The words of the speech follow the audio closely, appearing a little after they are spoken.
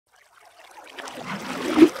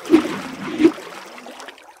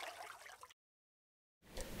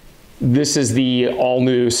This is the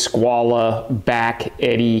all-new Skwala Back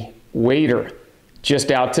Eddy wader, just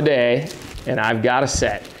out today, and I've got a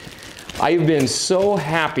set. I've been so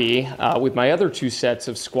happy with my other two sets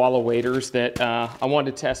of Skwala waders that I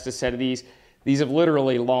wanted to test a set of these. These have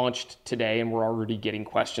literally launched today, and we're already getting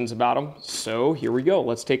questions about them. So here we go.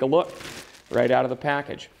 Let's take a look right out of the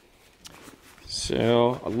package.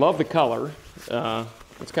 So I love the color.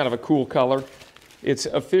 It's kind of a cool color. It's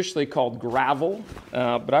officially called gravel,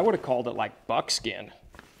 but I would have called it like buckskin.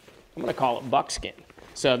 I'm going to call it buckskin.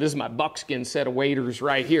 So this is my buckskin set of waders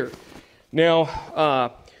right here.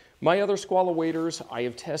 Now, my other Skwala waders, I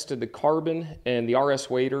have tested the carbon and the RS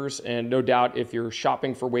waders, and no doubt if you're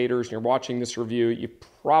shopping for waders and you're watching this review, you're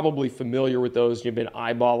probably familiar with those. You've been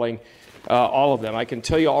eyeballing all of them. I can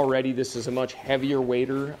tell you already this is a much heavier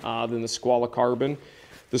wader than the Skwala Carbon.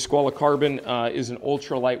 The Skwala Carbon is an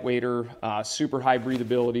ultra-light wader, super high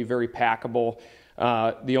breathability, very packable.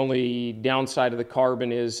 The only downside of the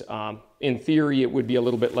Carbon is, in theory, it would be a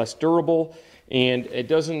little bit less durable, and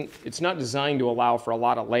it's not designed to allow for a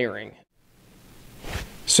lot of layering.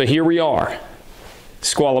 So here we are,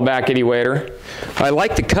 Skwala Back Eddy wader. I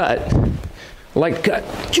like the cut. I like the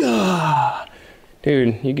cut.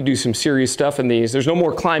 Dude, you can do some serious stuff in these. There's no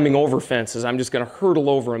more climbing over fences. I'm just going to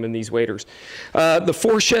hurdle over them in these waders. The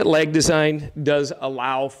fourchette leg design does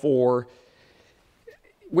allow for,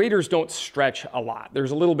 waders don't stretch a lot.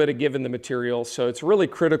 There's a little bit of give in the material, so it's really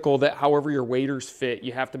critical that however your waders fit,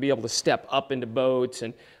 you have to be able to step up into boats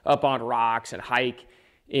and up on rocks and hike.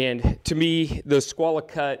 And to me, the Skwala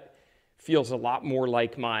cut feels a lot more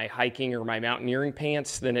like my hiking or my mountaineering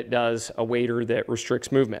pants than it does a wader that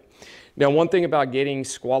restricts movement. Now, one thing about getting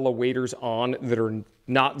Skwala waders on that are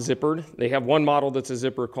not zippered, they have one model that's a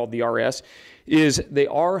zipper called the RS, is they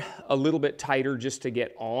are a little bit tighter just to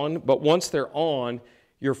get on, but once they're on,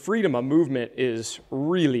 your freedom of movement is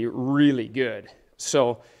really, really good.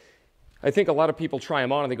 So I think a lot of people try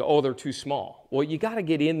them on and they go, oh, they're too small. Well, you got to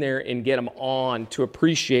get in there and get them on to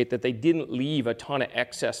appreciate that they didn't leave a ton of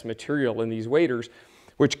excess material in these waders,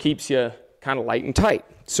 which keeps you kind of light and tight.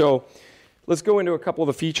 So let's go into a couple of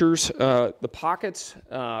the features. The pockets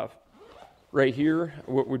right here,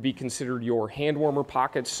 what would be considered your hand warmer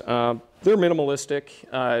pockets, they're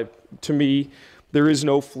minimalistic. To me, there is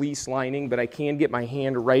no fleece lining, but I can get my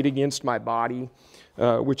hand right against my body,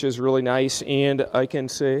 which is really nice. And I can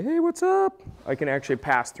say, hey, what's up? I can actually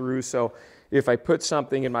pass through. So if I put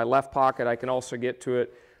something in my left pocket, I can also get to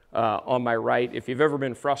it on my right. If you've ever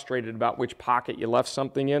been frustrated about which pocket you left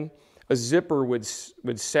something in, a zipper would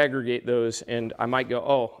segregate those, and I might go,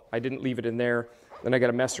 oh, I didn't leave it in there. Then I got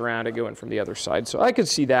to mess around and go in from the other side. So I could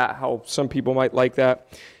see that, how some people might like that.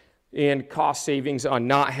 And cost savings on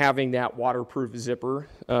not having that waterproof zipper.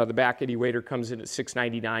 The Back Eddy wader comes in at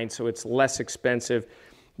 $6.99, so it's less expensive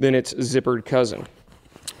than its zippered cousin.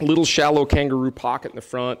 A little shallow kangaroo pocket in the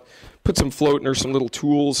front. Put some floating or some little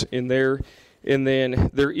tools in there. And then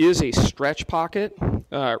there is a stretch pocket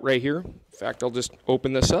right here. In fact, I'll just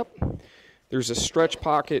open this up. There's a stretch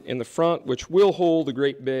pocket in the front, which will hold a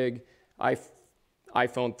great big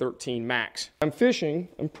iPhone 13 Max. I'm fishing.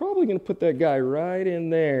 I'm probably going to put that guy right in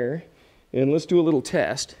there, and let's do a little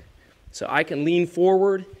test. So I can lean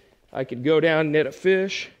forward. I could go down, net a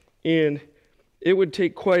fish, and it would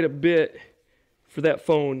take quite a bit for that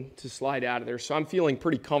phone to slide out of there. So I'm feeling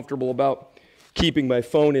pretty comfortable about keeping my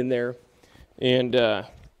phone in there. And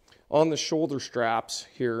on the shoulder straps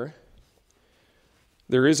here,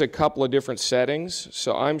 there is a couple of different settings.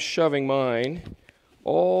 So I'm shoving mine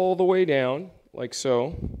all the way down, like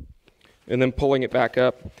so, and then pulling it back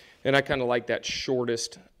up. And I kind of like that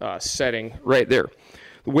shortest setting right there.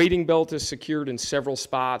 The wading belt is secured in several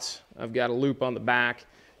spots. I've got a loop on the back,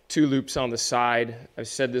 2 loops on the side. I've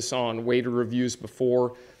said this on wader reviews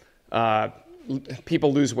before.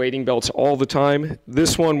 People lose wading belts all the time.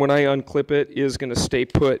 This one, when I unclip it, is going to stay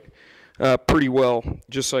put pretty well,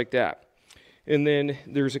 just like that. And then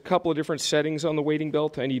there's a couple of different settings on the wading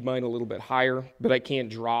belt. I need mine a little bit higher, but I can't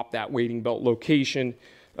drop that wading belt location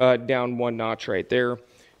down 1 notch right there.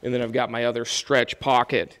 And then I've got my other stretch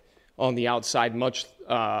pocket on the outside, much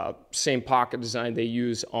same pocket design they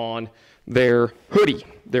use on their hoodie,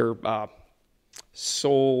 their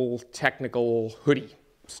Soul Technical hoodie,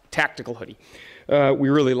 tactical hoodie. We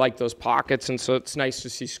really like those pockets, and so it's nice to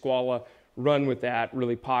see Skwala run with that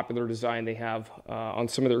really popular design they have on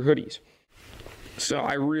some of their hoodies. So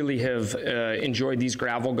I really have enjoyed these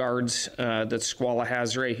gravel guards that Skwala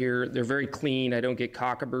has right here. They're very clean. I don't get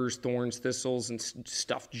cockaburs, thorns, thistles, and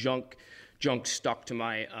stuff, junk stuck to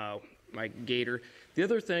my my gaiter. The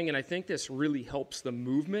other thing, and I think this really helps the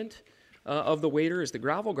movement of the wader is the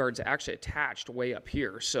gravel guard's actually attached way up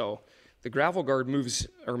here. So the gravel guard moves,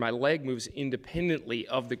 or my leg moves independently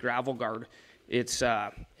of the gravel guard. It's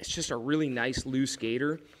just a really nice loose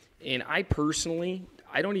gaiter. And I personally,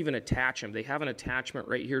 I don't even attach them. They have an attachment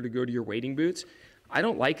right here to go to your wading boots. I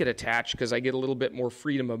don't like it attached because I get a little bit more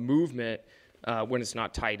freedom of movement when it's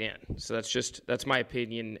not tied in. So that's my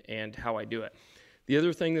opinion and how I do it. The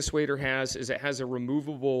other thing this wader has is it has a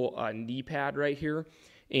removable knee pad right here.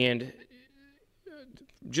 And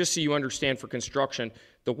just so you understand, for construction,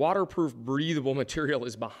 the waterproof breathable material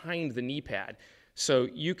is behind the knee pad. So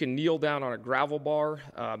you can kneel down on a gravel bar,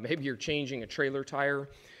 maybe you're changing a trailer tire.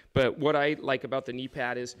 But what I like about the knee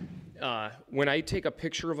pad is when I take a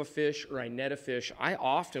picture of a fish or I net a fish, I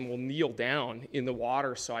often will kneel down in the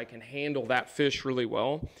water so I can handle that fish really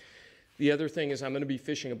well. The other thing is I'm going to be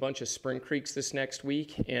fishing a bunch of spring creeks this next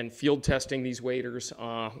week and field testing these waders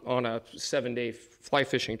on a 7-day fly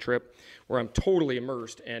fishing trip where I'm totally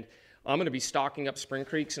immersed. And I'm going to be stocking up spring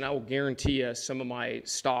creeks, and I will guarantee you some of my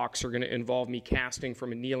stocks are going to involve me casting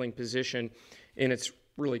from a kneeling position, and it's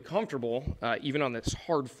really comfortable, even on this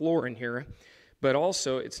hard floor in here. But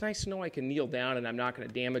also, it's nice to know I can kneel down and I'm not going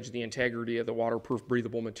to damage the integrity of the waterproof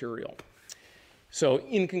breathable material. So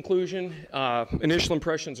in conclusion, initial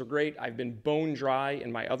impressions are great. I've been bone dry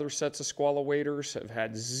in my other sets of Skwala waders. I've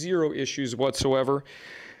had zero issues whatsoever.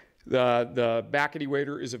 The Backeddy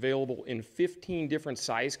wader is available in 15 different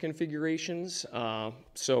size configurations.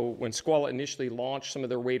 So when Skwala initially launched some of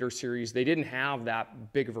their wader series, they didn't have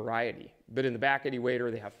that big variety. But in the Backeddy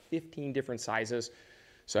wader, they have 15 different sizes.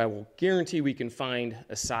 So I will guarantee we can find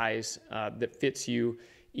a size that fits you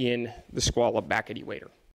in the Skwala Back Eddy wader.